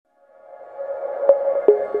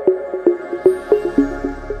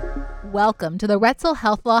Welcome to the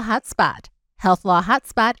HealthLaw HotSpot. HealthLaw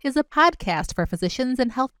HotSpot is a podcast for physicians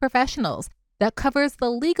and health professionals that covers the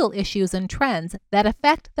legal issues and trends that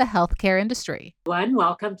affect the healthcare industry.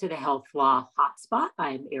 Welcome to the HealthLaw HotSpot.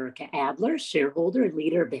 I'm Erica Adler, shareholder and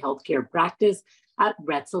leader of the healthcare practice at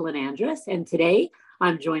Retzel and Andrus. And today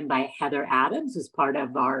I'm joined by Heather Adams, who's part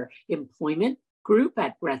of our employment group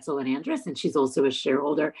at Retzel and Andrus, and she's also a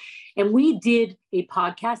shareholder. And we did a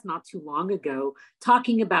podcast not too long ago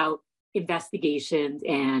talking about investigations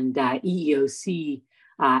and EEOC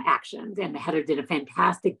actions. And Heather did a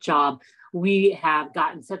fantastic job. We have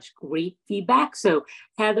gotten such great feedback. So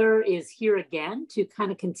Heather is here again to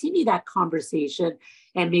kind of continue that conversation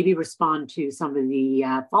and maybe respond to some of the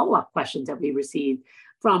follow-up questions that we received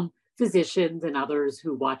from physicians and others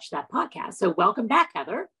who watched that podcast. So welcome back,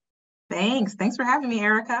 Heather. Thanks for having me,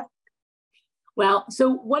 Erica. Well, so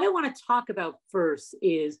what I want to talk about first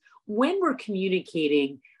is when we're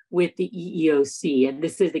communicating with the EEOC, and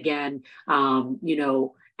this is again,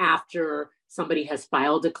 after somebody has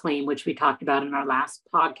filed a claim, which we talked about in our last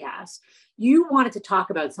podcast, you wanted to talk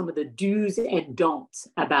about some of the do's and don'ts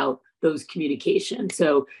about those communications.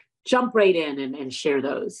 So jump right in and share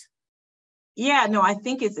those. Yeah, no, I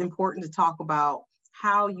think it's important to talk about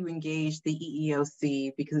how you engage the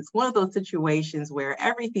EEOC, because it's one of those situations where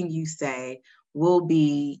everything you say will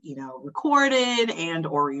be, recorded and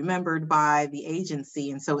or remembered by the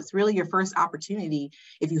agency. And so it's really your first opportunity,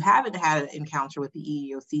 if you haven't had an encounter with the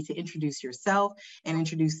EEOC, to introduce yourself and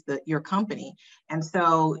introduce your company. And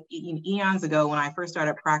so eons ago, when I first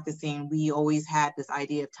started practicing, we always had this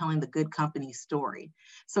idea of telling the good company story.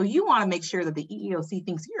 So you want to make sure that the EEOC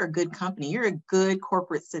thinks you're a good company, you're a good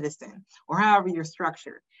corporate citizen, or however you're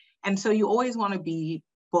structured. And so you always want to be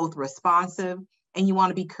both responsive and you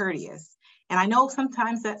want to be courteous. And I know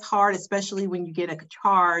sometimes that's hard, especially when you get a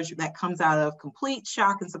charge that comes out of complete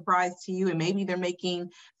shock and surprise to you, and maybe they're making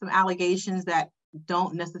some allegations that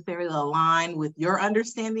don't necessarily align with your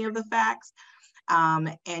understanding of the facts.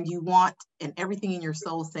 And you want, and everything in your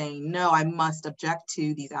soul saying, no, I must object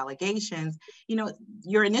to these allegations.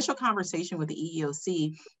 Your initial conversation with the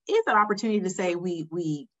EEOC is an opportunity to say,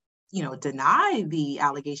 we deny the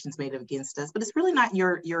allegations made against us, but it's really not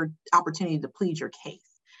your opportunity to plead your case.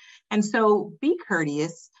 And so be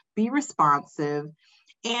courteous, be responsive,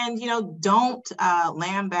 and, don't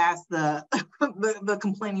lambaste the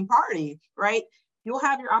complaining party, right? You'll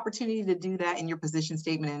have your opportunity to do that in your position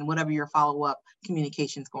statement and whatever your follow-up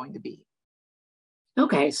communication is going to be.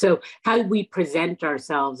 Okay, so how we present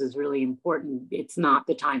ourselves is really important. It's not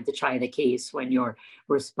the time to try the case when you're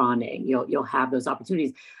responding. You'll have those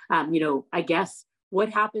opportunities. I guess what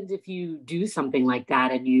happens if you do something like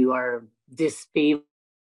that and you are disfavored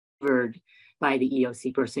by the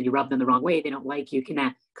EEOC person, you rub them the wrong way, they don't like you, can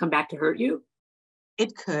that come back to hurt you?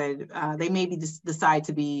 It could. They maybe decide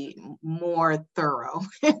to be more thorough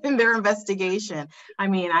in their investigation. I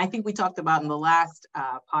mean, I think we talked about in the last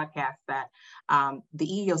podcast that the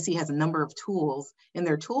EEOC has a number of tools in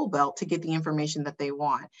their tool belt to get the information that they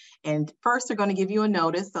want. And first, they're going to give you a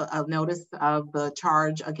notice of the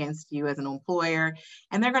charge against you as an employer,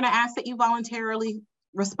 and they're going to ask that you voluntarily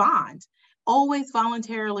respond. Always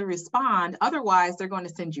voluntarily respond. Otherwise, they're going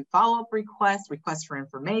to send you follow-up requests for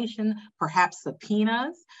information, perhaps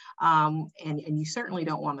subpoenas, and you certainly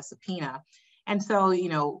don't want a subpoena. And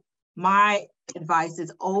so, my advice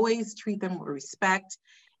is always treat them with respect.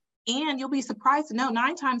 And you'll be surprised to know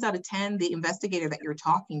 9 times out of 10, the investigator that you're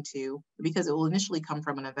talking to, because it will initially come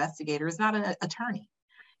from an investigator, is not an attorney.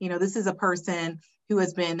 This is a person who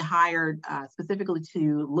has been hired specifically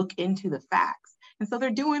to look into the facts. And so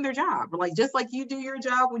they're doing their job. Just like you do your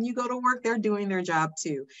job when you go to work, they're doing their job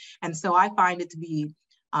too. And so I find it to be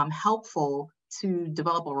helpful to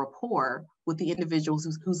develop a rapport with the individuals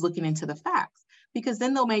who's looking into the facts, because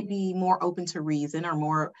then they may be more open to reason or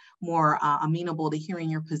more amenable to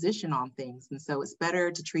hearing your position on things. And so it's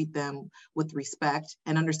better to treat them with respect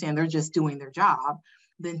and understand they're just doing their job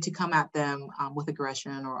than to come at them with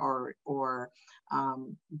aggression or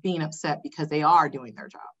being upset because they are doing their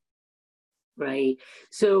job. Right.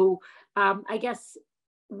 So I guess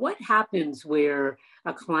what happens where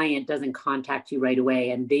a client doesn't contact you right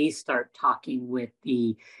away and they start talking with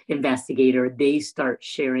the investigator, they start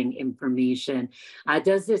sharing information?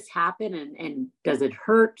 Does this happen and does it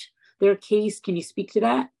hurt their case? Can you speak to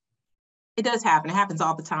that? It does happen. It happens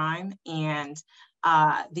all the time. And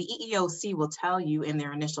the EEOC will tell you in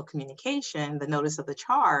their initial communication, the notice of the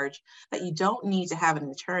charge, that you don't need to have an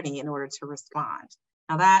attorney in order to respond.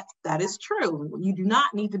 Now that is true. You do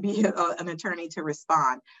not need to be an attorney to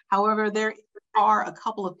respond. However, there are a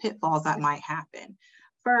couple of pitfalls that might happen.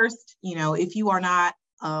 First, if you are not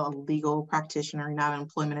a legal practitioner, you're not an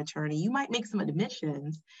employment attorney, you might make some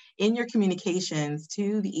admissions in your communications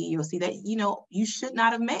to the EEOC that, you should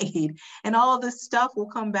not have made. And all of this stuff will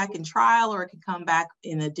come back in trial, or it can come back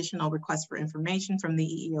in additional requests for information from the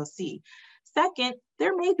EEOC. Second,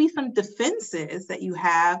 there may be some defenses that you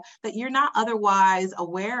have that you're not otherwise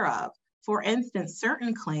aware of. For instance,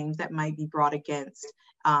 certain claims that might be brought against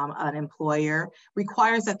an employer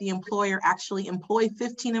requires that the employer actually employ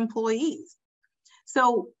 15 employees.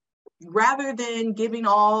 So rather than giving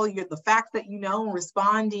all the facts that and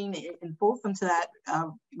responding and fulsome to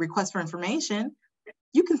that request for information,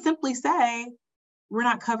 you can simply say, we're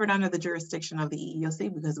not covered under the jurisdiction of the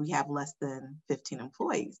EEOC because we have less than 15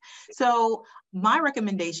 employees. So my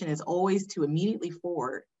recommendation is always to immediately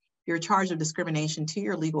forward your charge of discrimination to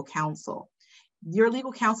your legal counsel. Your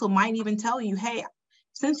legal counsel might even tell you, hey,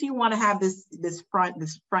 since you want to have this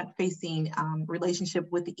front-facing relationship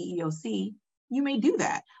with the EEOC, you may do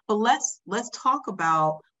that. But let's talk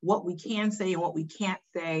about what we can say and what we can't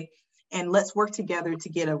say, and let's work together to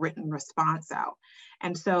get a written response out.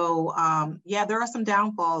 And so, there are some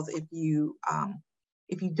downfalls if you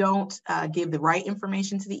don't give the right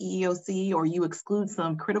information to the EEOC, or you exclude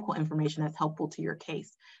some critical information that's helpful to your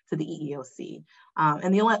case to the EEOC.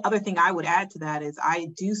 And the only other thing I would add to that is I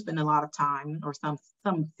do spend a lot of time, or some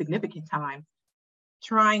significant time,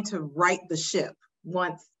 trying to right the ship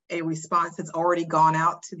once a response has already gone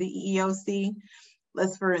out to the EEOC.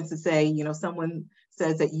 Let's, for instance, say, someone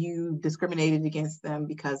says that you discriminated against them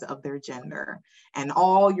because of their gender, and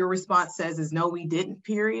all your response says is, no, we didn't,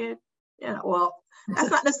 period. Well, that's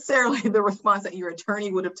not necessarily the response that your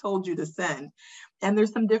attorney would have told you to send. And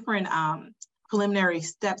there's some different preliminary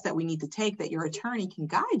steps that we need to take that your attorney can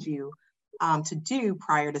guide you to do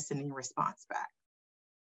prior to sending a response back.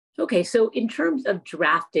 Okay, so in terms of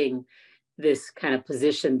drafting this kind of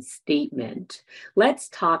position statement, let's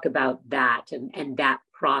talk about that and that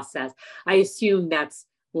process. I assume that's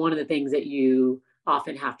one of the things that you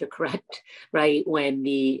often have to correct, right, when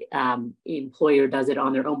the employer does it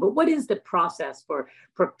on their own. But what is the process for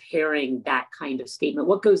preparing that kind of statement?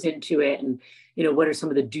 What goes into it, and what are some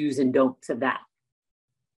of the do's and don'ts of that?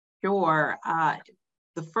 Sure.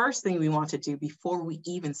 The first thing we want to do before we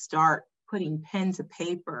even start putting pen to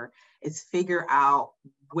paper is figure out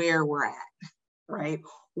where we're at, right?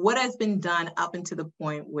 What has been done up until the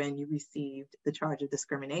point when you received the charge of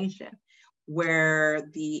discrimination? Where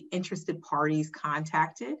the interested parties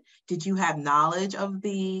contacted? Did you have knowledge of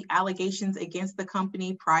the allegations against the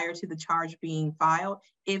company prior to the charge being filed?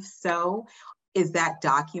 If so, is that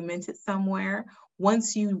documented somewhere?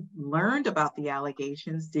 Once you learned about the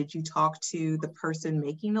allegations, did you talk to the person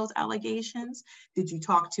making those allegations? Did you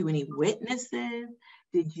talk to any witnesses?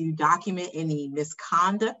 Did you document any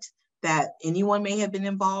misconduct that anyone may have been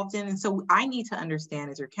involved in? And so I need to understand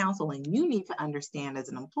as your counsel, and you need to understand as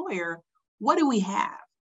an employer, what do we have,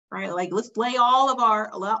 right? Like, let's lay all of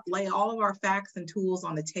our facts and tools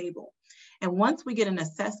on the table. And once we get an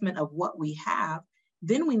assessment of what we have,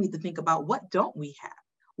 then we need to think about, what don't we have?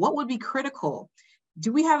 What would be critical?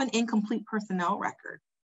 Do we have an incomplete personnel record?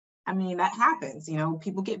 I mean, that happens.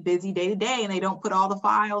 People get busy day to day and they don't put all the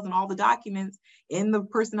files and all the documents in the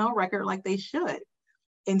personnel record like they should.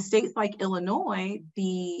 In states like Illinois,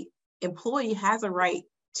 the employee has a right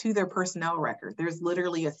to their personnel record. There's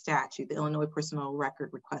literally a statute, the Illinois Personnel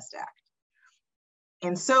Record Request Act.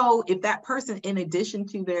 And so if that person, in addition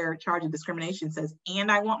to their charge of discrimination, says, and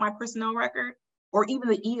I want my personnel record, or even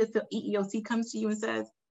the EEOC comes to you and says,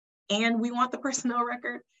 and we want the personnel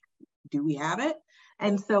record, do we have it?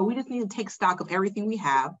 And so we just need to take stock of everything we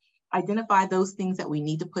have, identify those things that we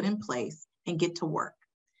need to put in place, and get to work.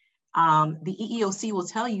 The EEOC will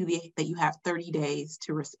tell you that you have 30 days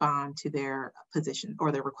to respond to their position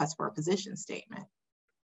or their request for a position statement.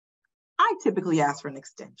 I typically ask for an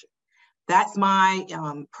extension. That's my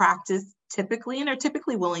practice typically, and they're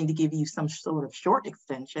typically willing to give you some sort of short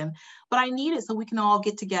extension, but I need it so we can all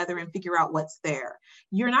get together and figure out what's there.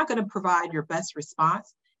 You're not going to provide your best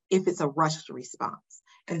response if it's a rushed response.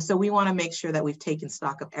 And so we want to make sure that we've taken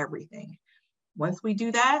stock of everything. Once we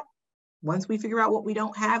do that, once we figure out what we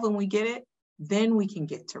don't have and we get it, then we can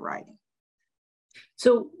get to writing.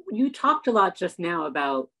 So you talked a lot just now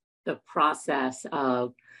about the process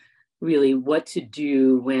of really what to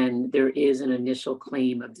do when there is an initial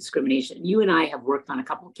claim of discrimination. You and I have worked on a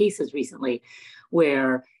couple of cases recently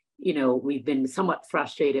where, we've been somewhat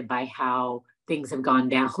frustrated by how things have gone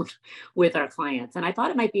down with our clients. And I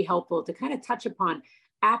thought it might be helpful to kind of touch upon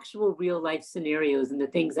actual real life scenarios and the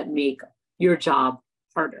things that make your job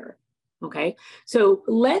harder. Okay, so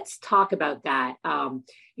let's talk about that.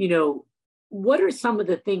 What are some of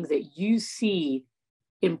the things that you see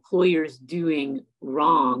employers doing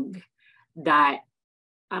wrong that,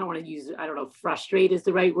 I don't want to use, I don't know, frustrate is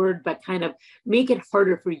the right word, but kind of make it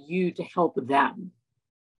harder for you to help them?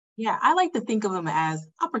 Yeah, I like to think of them as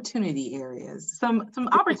opportunity areas. Some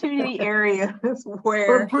opportunity areas For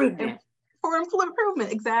where improvement. For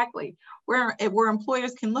improvement, exactly. Where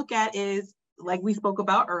employers can look at is, like we spoke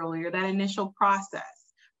about earlier, that initial process,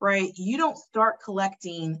 right? You don't start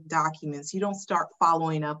collecting documents. You don't start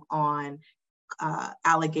following up on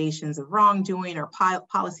allegations of wrongdoing or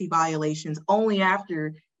policy violations only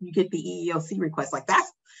after you get the EEOC request. Like,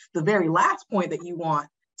 that's the very last point that you want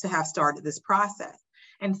to have started this process.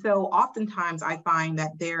 And so oftentimes I find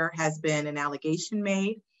that there has been an allegation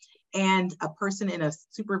made, and a person in a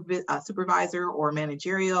supervisor or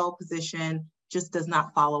managerial position just does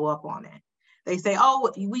not follow up on it. They say,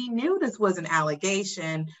 oh, we knew this was an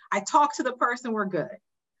allegation. I talked to the person, we're good.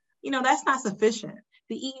 That's not sufficient.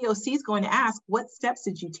 The EEOC is going to ask, what steps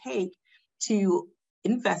did you take to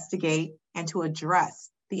investigate and to address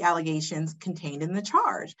the allegations contained in the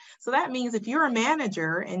charge? So that means if you're a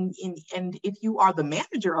manager and if you are the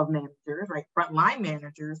manager of managers, right, frontline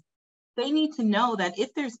managers, they need to know that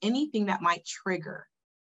if there's anything that might trigger,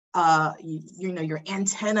 your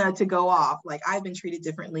antenna to go off, like, I've been treated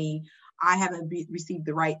differently, I haven't received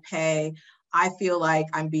the right pay, I feel like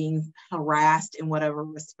I'm being harassed in whatever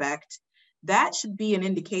respect, that should be an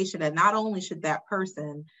indication that not only should that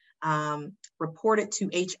person report it to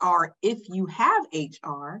HR if you have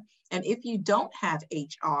HR, and if you don't have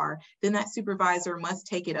HR, then that supervisor must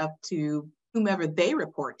take it up to whomever they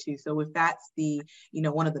report to. So if that's the,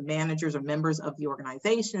 one of the managers or members of the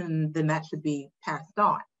organization, then that should be passed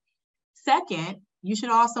on. Second, you should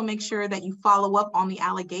also make sure that you follow up on the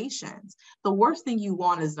allegations. The worst thing you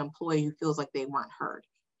want is an employee who feels like they weren't heard.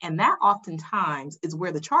 And that oftentimes is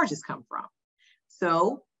where the charges come from.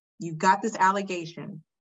 So you've got this allegation.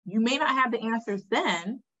 You may not have the answers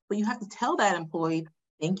then, but you have to tell that employee,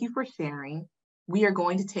 thank you for sharing. We are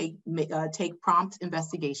going to take prompt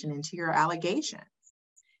investigation into your allegations.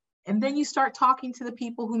 And then you start talking to the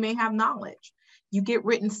people who may have knowledge. You get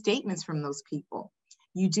written statements from those people.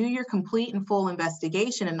 You do your complete and full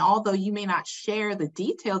investigation. And although you may not share the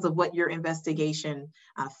details of what your investigation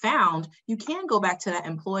found, you can go back to that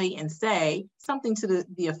employee and say something to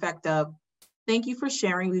the effect of, thank you for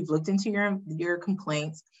sharing. We've looked into your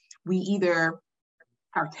complaints. We either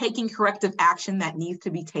are taking corrective action that needs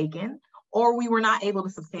to be taken, or we were not able to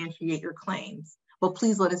substantiate your claims. But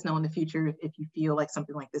please let us know in the future if you feel like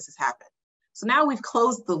something like this has happened. So now we've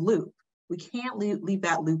closed the loop. We can't leave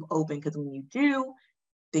that loop open, because when you do,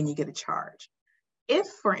 then you get a charge. If,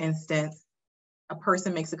 for instance, a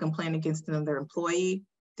person makes a complaint against another employee,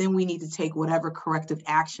 then we need to take whatever corrective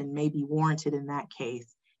action may be warranted in that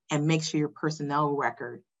case and make sure your personnel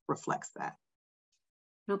record reflects that.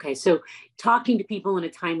 Okay, so talking to people in a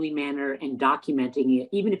timely manner and documenting it,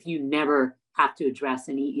 even if you never have to address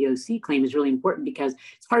an EEOC claim, is really important, because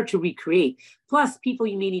it's hard to recreate. Plus, people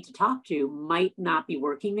you may need to talk to might not be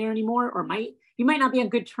working there anymore, or you might not be on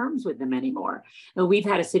good terms with them anymore. And we've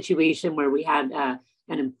had a situation where we had an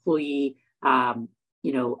employee,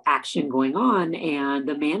 action going on, and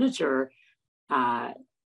the manager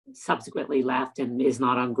subsequently left and is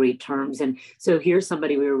not on great terms. And so here's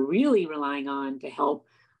somebody we were really relying on to help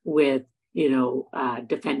with,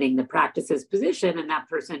 defending the practices position, and that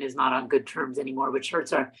person is not on good terms anymore, which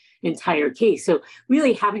hurts our entire case. So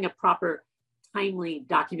really having a proper, timely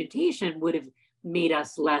documentation would have made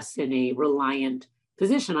us less in a reliant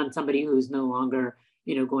position on somebody who's no longer,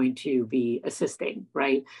 going to be assisting,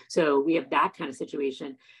 right? So we have that kind of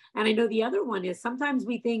situation. And I know the other one is sometimes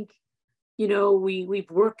we think, we've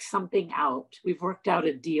worked something out. We've worked out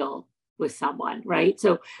a deal with someone, right?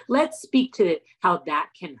 So let's speak to how that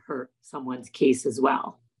can hurt someone's case as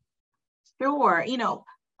well. Sure.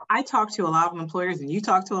 I talk to a lot of employers, and you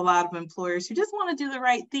talk to a lot of employers who just want to do the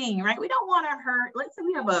right thing, right? We don't want to hurt. Let's say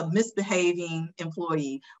we have a misbehaving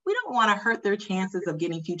employee. We don't want to hurt their chances of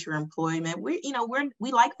getting future employment. We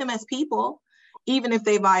like them as people, even if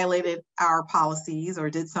they violated our policies or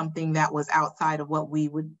did something that was outside of what we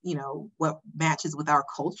would, what matches with our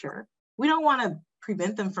culture. We don't want to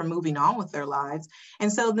prevent them from moving on with their lives.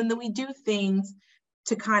 And so then we do things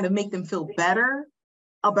to kind of make them feel better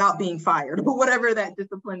about being fired, or whatever that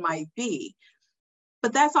discipline might be.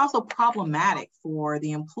 But that's also problematic for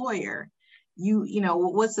the employer.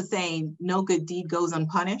 What's the saying? No good deed goes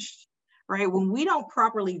unpunished, right? When we don't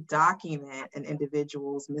properly document an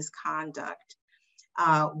individual's misconduct,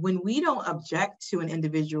 when we don't object to an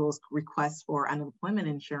individual's request for unemployment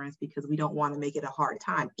insurance because we don't want to make it a hard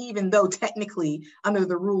time, even though technically under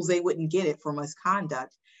the rules they wouldn't get it for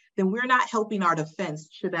misconduct, then we're not helping our defense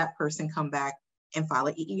should that person come back and file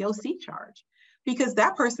an EEOC charge. Because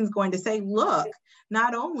that person's going to say, look,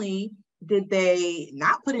 not only did they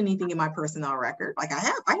not put anything in my personnel record, like I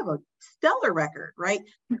have a stellar record, right?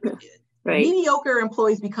 Mediocre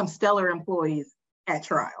employees become stellar employees at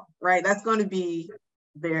trial, right? That's going to be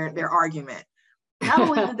their argument. Not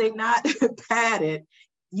only did they not pad it,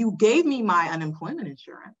 you gave me my unemployment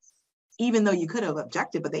insurance, even though you could have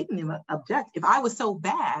objected, but they didn't even object. If I was so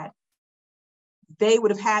bad, they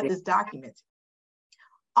would have had this document.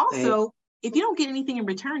 Also, if you don't get anything in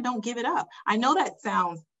return, don't give it up. I know that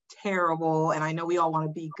sounds terrible, and I know we all want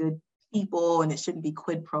to be good people and it shouldn't be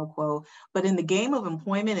quid pro quo, but in the game of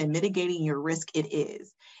employment and mitigating your risk, it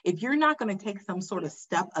is. If you're not going to take some sort of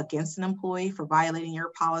step against an employee for violating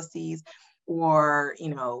your policies or,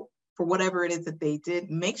 for whatever it is that they did,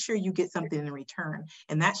 make sure you get something in return.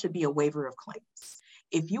 And that should be a waiver of claims.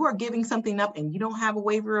 If you are giving something up and you don't have a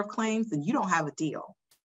waiver of claims, then you don't have a deal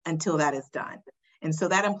until that is done. And so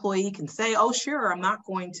that employee can say, oh, sure, I'm not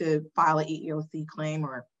going to file an EEOC claim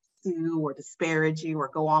or sue or disparage you or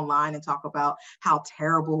go online and talk about how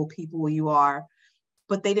terrible people you are.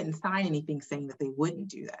 But they didn't sign anything saying that they wouldn't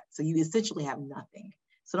do that. So you essentially have nothing.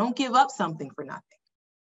 So don't give up something for nothing.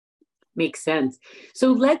 Makes sense.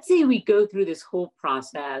 So let's say we go through this whole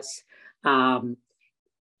process and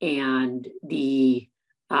at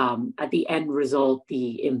the end result,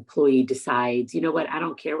 the employee decides, you know what, I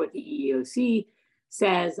don't care what the EEOC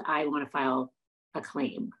says, I want to file a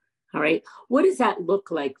claim. All right. What does that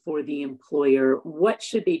look like for the employer? What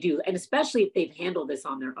should they do? And especially if they've handled this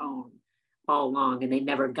on their own all along and they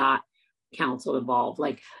never got counsel involved,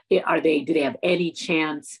 like, do they have any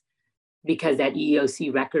chance because that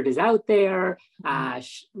EEOC record is out there?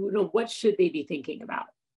 What should they be thinking about?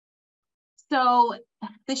 So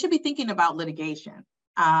they should be thinking about litigation.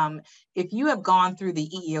 If you have gone through the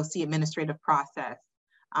EEOC administrative process,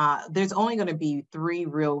 there's only going to be 3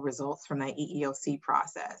 real results from that EEOC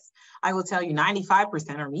process. I will tell you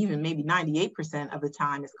 95% or even maybe 98% of the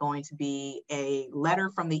time it's going to be a letter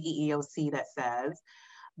from the EEOC that says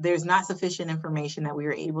there's not sufficient information that we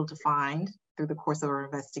were able to find through the course of our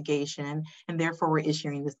investigation, and therefore we're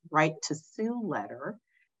issuing this right to sue letter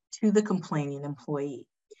to the complaining employee.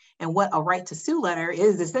 And what a right to sue letter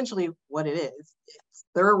is essentially what it is. It's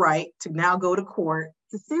their right to now go to court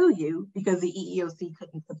to sue you because the EEOC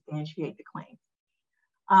couldn't substantiate the claim.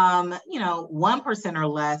 1% or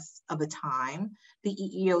less of the time, the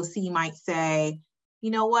EEOC might say, you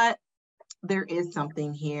know what, there is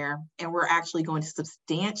something here and we're actually going to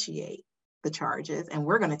substantiate the charges and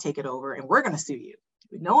we're going to take it over and we're going to sue you.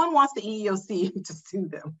 No one wants the EEOC to sue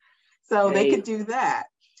them. So They could do that.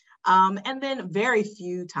 And then very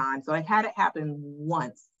few times, so I've had it happen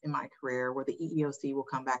once in my career where the EEOC will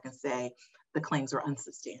come back and say the claims are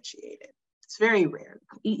unsubstantiated. It's very rare.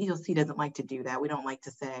 EEOC doesn't like to do that. We don't like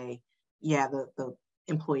to say, yeah, the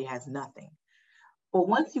employee has nothing. But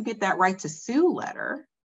once you get that right to sue letter,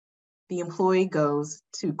 the employee goes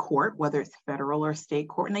to court, whether it's federal or state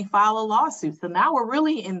court, and they file a lawsuit. So now we're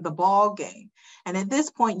really in the ball game. And at this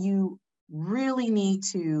point, you really need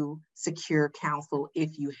to secure counsel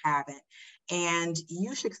if you haven't. And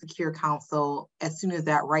you should secure counsel as soon as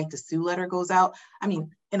that right to sue letter goes out. I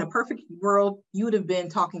mean, in a perfect world, you would have been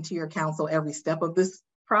talking to your counsel every step of this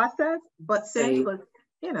process. But since,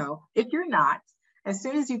 if you're not, as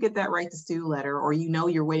soon as you get that right to sue letter, or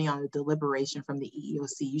you're waiting on a deliberation from the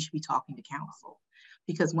EEOC, you should be talking to counsel.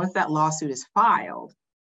 Because once that lawsuit is filed,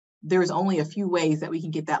 there's only a few ways that we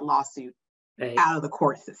can get that lawsuit out of the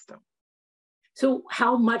court system. So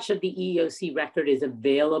how much of the EEOC record is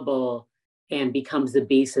available and becomes the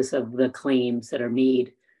basis of the claims that are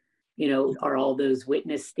made? Are all those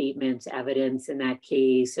witness statements evidence in that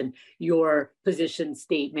case, and your position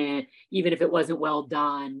statement, even if it wasn't well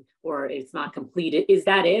done or it's not completed, is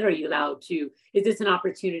that it? Are you allowed to, is this an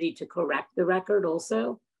opportunity to correct the record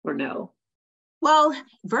also, or no? Well,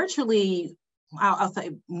 virtually, I'll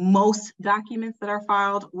say most documents that are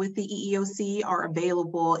filed with the EEOC are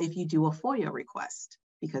available if you do a FOIA request,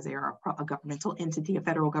 because they are a governmental entity, a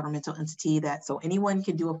federal governmental entity, so anyone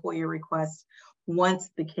can do a FOIA request once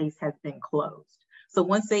the case has been closed. So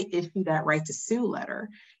once they issue that right to sue letter,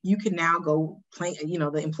 you can now go,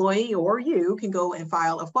 the employee or you can go and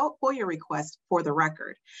file a FOIA request for the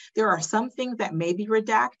record. There are some things that may be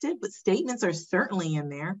redacted, but statements are certainly in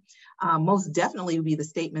there. Most definitely would be the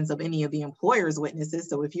statements of any of the employer's witnesses.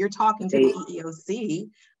 So if you're talking to the EEOC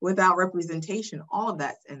without representation, all of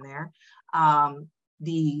that's in there.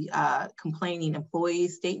 The complaining employee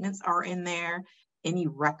statements are in there. any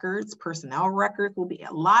records, personnel records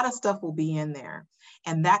a lot of stuff will be in there.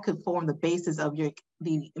 And that could form the basis of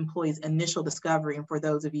the employee's initial discovery. And for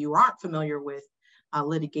those of you who aren't familiar with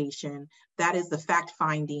litigation, that is the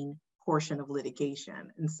fact-finding portion of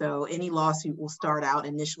litigation. And so any lawsuit will start out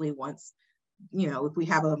initially once, if we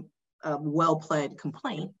have a well-pled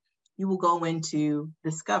complaint, you will go into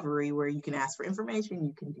discovery where you can ask for information,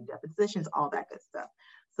 you can do depositions, all that good stuff.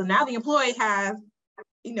 So now the employee has,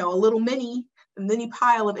 a little mini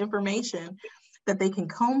pile of information that they can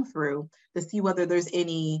comb through to see whether there's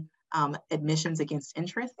any admissions against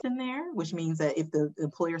interest in there, which means that if the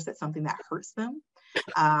employer said something that hurts them,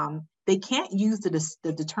 they can't use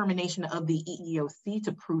the determination of the EEOC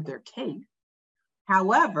to prove their case.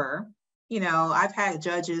 However, I've had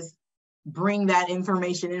judges bring that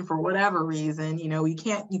information in for whatever reason. You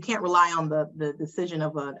can't rely on the decision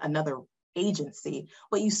of another agency,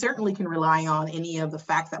 but you certainly can rely on any of the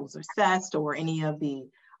facts that was assessed or any of the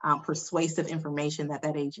persuasive information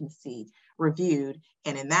that agency reviewed.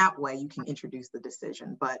 And in that way, you can introduce the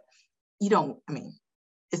decision, but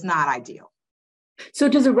it's not ideal. So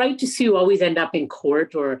does a right to sue always end up in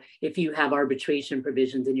court, or if you have arbitration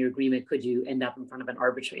provisions in your agreement, could you end up in front of an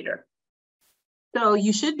arbitrator? So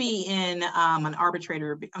you should be in an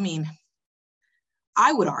arbitrator.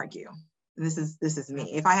 I would argue, this is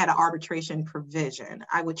me, if I had an arbitration provision,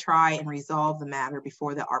 I would try and resolve the matter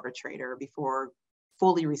before the arbitrator, before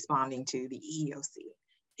fully responding to the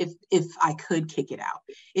EEOC, if I could kick it out.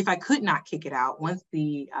 If I could not kick it out, once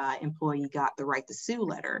the employee got the right to sue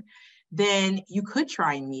letter, then you could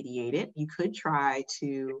try and mediate it. You could try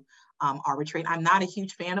to arbitrate. I'm not a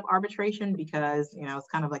huge fan of arbitration because, it's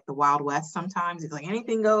kind of like the Wild West sometimes. It's like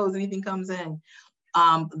anything goes, anything comes in.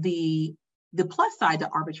 The plus side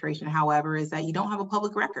to arbitration, however, is that you don't have a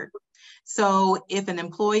public record. So if an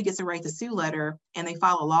employee gets a right to sue letter and they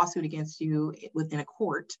file a lawsuit against you within a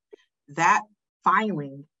court, that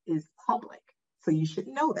filing is public. So you should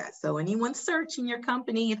know that. So anyone searching your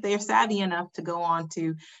company, if they're savvy enough to go on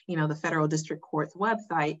to, the federal district court's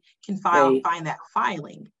website, can find that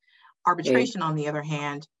filing. Arbitration, on the other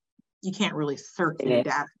hand, you can't really search in a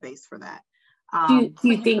database for that. Do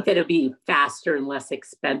you think that it'd be faster and less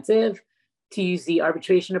expensive to use the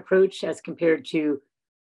arbitration approach as compared to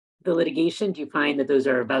the litigation? Do you find that those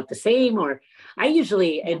are about the same? Or I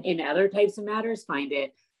usually, in other types of matters, find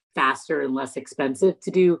it faster and less expensive to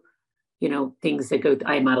do, things that go,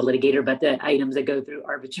 I'm not a litigator, but the items that go through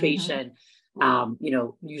arbitration,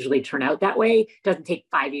 usually turn out that way. It doesn't take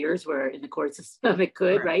 5 years where in the court system it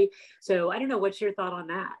could, right? So I don't know, what's your thought on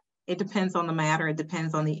that? It depends on the matter. It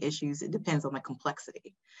depends on the issues. It depends on the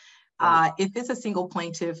complexity. If it's a single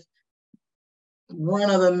plaintiff,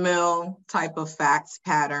 run-of-the-mill type of facts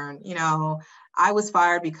pattern, I was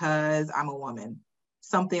fired because I'm a woman,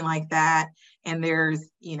 something like that. And there's,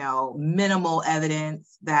 minimal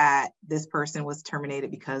evidence that this person was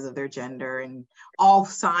terminated because of their gender, and all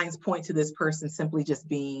signs point to this person simply just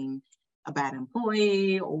being a bad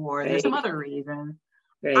employee, or there's some other reason.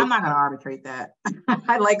 Right. I'm not going to arbitrate that.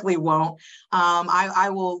 I likely won't.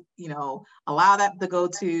 I will, allow that to go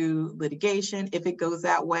to litigation. If it goes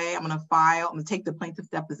that way, I'm going to take the plaintiff's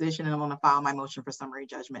deposition and I'm going to file my motion for summary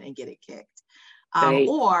judgment and get it kicked.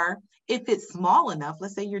 Or if it's small enough,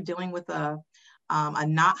 let's say you're dealing with a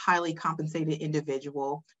not highly compensated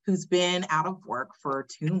individual who's been out of work for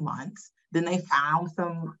 2 months, then they found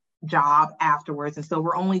some job afterwards. And so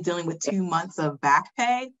we're only dealing with 2 months of back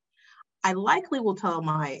pay. I likely will tell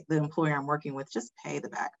the employer I'm working with, just pay the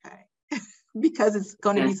back pay because it's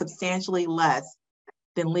going to be substantially less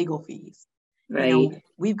than legal fees. Right.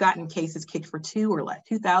 We've gotten cases kicked for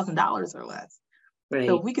 $2,000 or less. Right.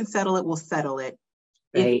 So if we can settle it, we'll settle it.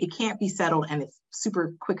 Right. If it can't be settled and it's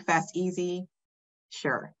super quick, fast, easy,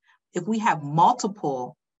 sure. If we have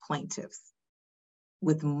multiple plaintiffs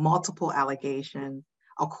with multiple allegations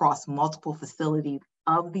across multiple facilities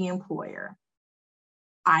of the employer,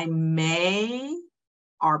 I may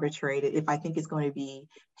arbitrate it if I think it's going to be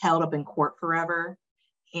held up in court forever.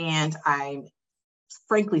 And I'm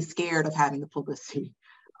frankly scared of having the publicity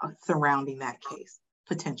surrounding that case,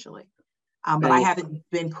 potentially. But I haven't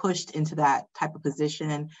been pushed into that type of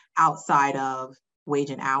position outside of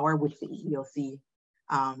wage and hour, which the EEOC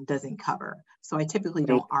doesn't cover. So I typically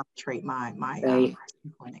don't arbitrate my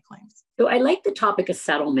employment claims. So I like the topic of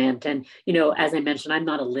settlement. And, as I mentioned, I'm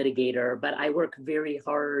not a litigator, but I work very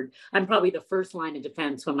hard. I'm probably the first line of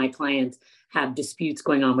defense when my clients have disputes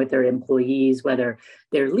going on with their employees, whether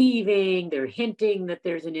they're leaving, they're hinting that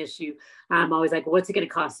there's an issue. I'm always like, what's it going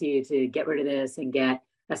to cost you to get rid of this and get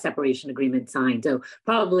a separation agreement signed? So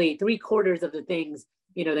probably 3/4 of the things,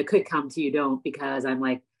 that could come to you don't, because I'm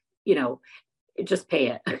like, just pay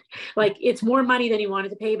it. Like, it's more money than you wanted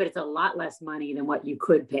to pay, but it's a lot less money than what you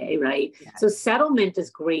could pay, right? Yes. So settlement is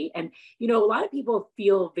great. And, a lot of people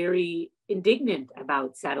feel very indignant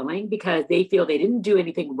about settling because they feel they didn't do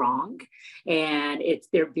anything wrong, and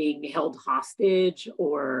they're being held hostage,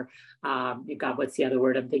 or God, what's the other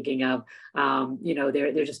word I'm thinking of?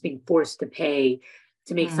 They're just being forced to pay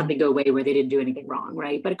to make something go away where they didn't do anything wrong,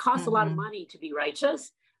 right? But it costs a lot of money to be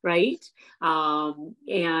righteous, right? So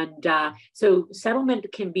settlement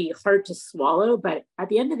can be hard to swallow, but at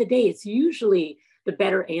the end of the day, it's usually the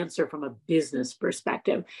better answer from a business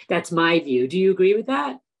perspective. That's my view. Do you agree with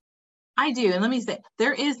that? I do. And let me say,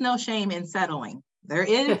 there is no shame in settling. There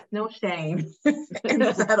is no shame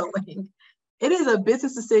in settling. It is a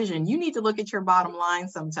business decision. You need to look at your bottom line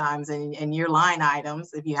sometimes and your line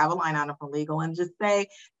items, if you have a line item for legal, and just say,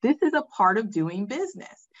 this is a part of doing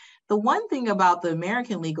business. The one thing about the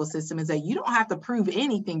American legal system is that you don't have to prove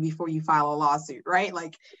anything before you file a lawsuit, right?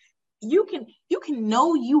 Like, you can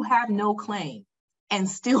know you have no claim and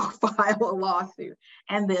still file a lawsuit.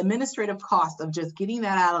 And the administrative cost of just getting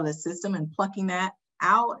that out of the system and plucking that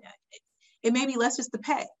out, it may be less just to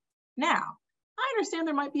pay. Now, I understand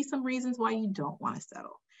there might be some reasons why you don't want to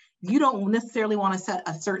settle. You don't necessarily want to set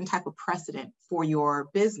a certain type of precedent for your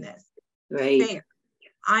business. Right. Fair.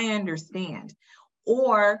 I understand.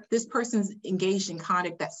 Or this person's engaged in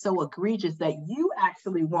conduct that's so egregious that you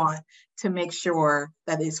actually want to make sure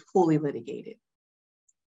that it's fully litigated.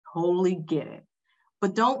 Totally get it.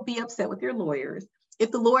 But don't be upset with your lawyers. If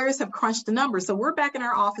the lawyers have crunched the numbers, so we're back in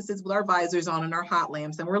our offices with our visors on and our hot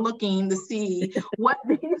lamps, and we're looking to see what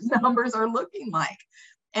these numbers are looking like.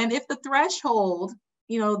 And if the threshold,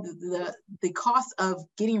 the cost of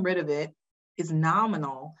getting rid of it is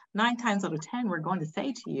nominal, 9 times out of 10, we're going to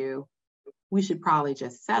say to you, we should probably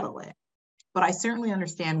just settle it. But I certainly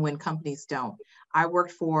understand when companies don't. I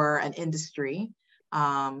worked for an industry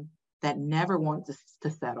that never wanted to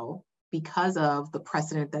settle because of the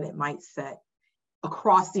precedent that it might set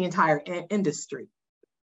across the entire industry.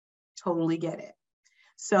 Totally get it.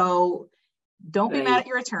 So don't be mad at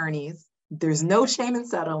your attorneys. There's no shame in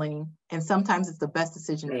settling. And sometimes it's the best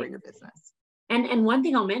decision for your business. And one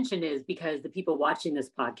thing I'll mention is, because the people watching this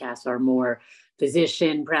podcast are more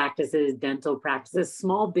physician practices, dental practices,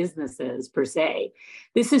 small businesses per se,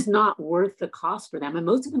 this is not worth the cost for them. And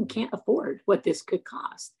most of them can't afford what this could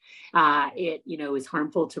cost. It is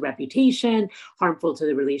harmful to reputation, harmful to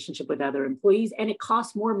the relationship with other employees, and it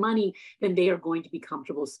costs more money than they are going to be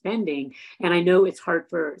comfortable spending. And I know it's hard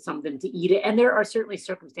for some of them to eat it. And there are certainly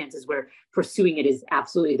circumstances where pursuing it is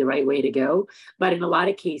absolutely the right way to go. But in a lot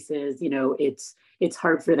of cases, it's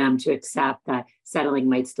hard for them to accept that settling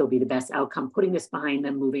might still be the best outcome, putting this behind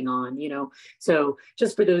them, moving on, So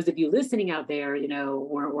just for those of you listening out there,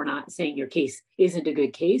 we're not saying your case isn't a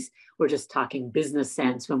good case. We're just talking business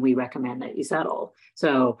sense when we recommend that you settle.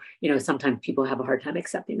 So, sometimes people have a hard time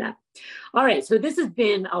accepting that. All right. So this has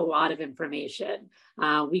been a lot of information.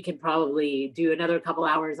 We can probably do another couple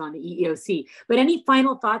hours on the EEOC, but any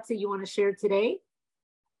final thoughts that you want to share today?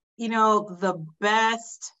 The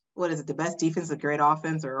best defense is a great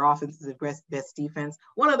offense, or offense is the best defense.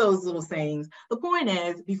 One of those little sayings. The point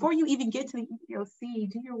is, before you even get to the EEOC,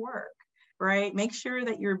 do your work, right? Make sure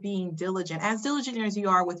that you're being diligent. As diligent as you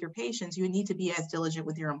are with your patients, you need to be as diligent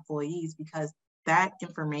with your employees, because that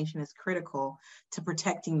information is critical to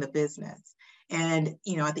protecting the business. And,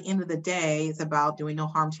 at the end of the day, it's about doing no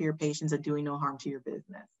harm to your patients and doing no harm to your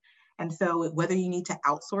business. And so whether you need to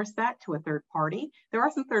outsource that to a third party, there are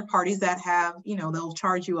some third parties that have, they'll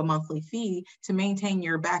charge you a monthly fee to maintain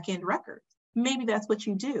your back end records. Maybe that's what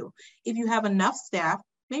you do. If you have enough staff,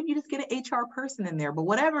 maybe you just get an HR person in there. But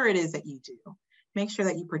whatever it is that you do, make sure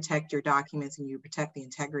that you protect your documents and you protect the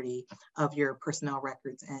integrity of your personnel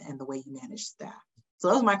records and the way you manage staff. So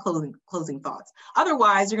those are my closing thoughts.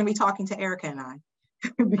 Otherwise, you're going to be talking to Erica and I.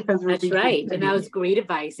 Because that's right. And that was great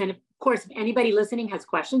advice. And of course, if anybody listening has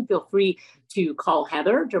questions, feel free to call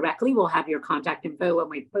Heather directly. We'll have your contact info when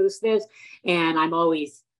we post this. And I'm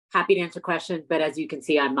always happy to answer questions. But as you can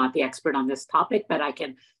see, I'm not the expert on this topic, but I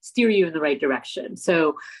can steer you in the right direction.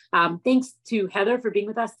 So thanks to Heather for being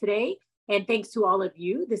with us today. And thanks to all of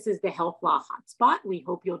you. This is the HealthLaw Hotspot. We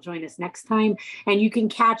hope you'll join us next time. And you can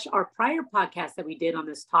catch our prior podcast that we did on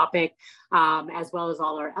this topic, as well as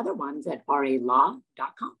all our other ones at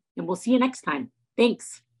ralaw.com. And we'll see you next time.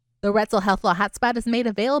 Thanks. The Retzel HealthLaw Hotspot is made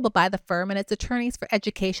available by the firm and its attorneys for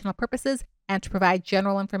educational purposes and to provide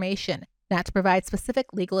general information, not to provide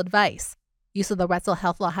specific legal advice. Use of the Retzel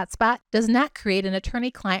HealthLaw Hotspot does not create an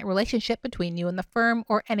attorney-client relationship between you and the firm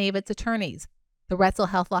or any of its attorneys. The Retzel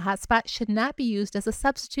HealthLaw Hotspot should not be used as a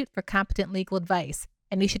substitute for competent legal advice.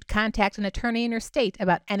 and you should contact an attorney in your state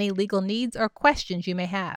about any legal needs or questions you may have.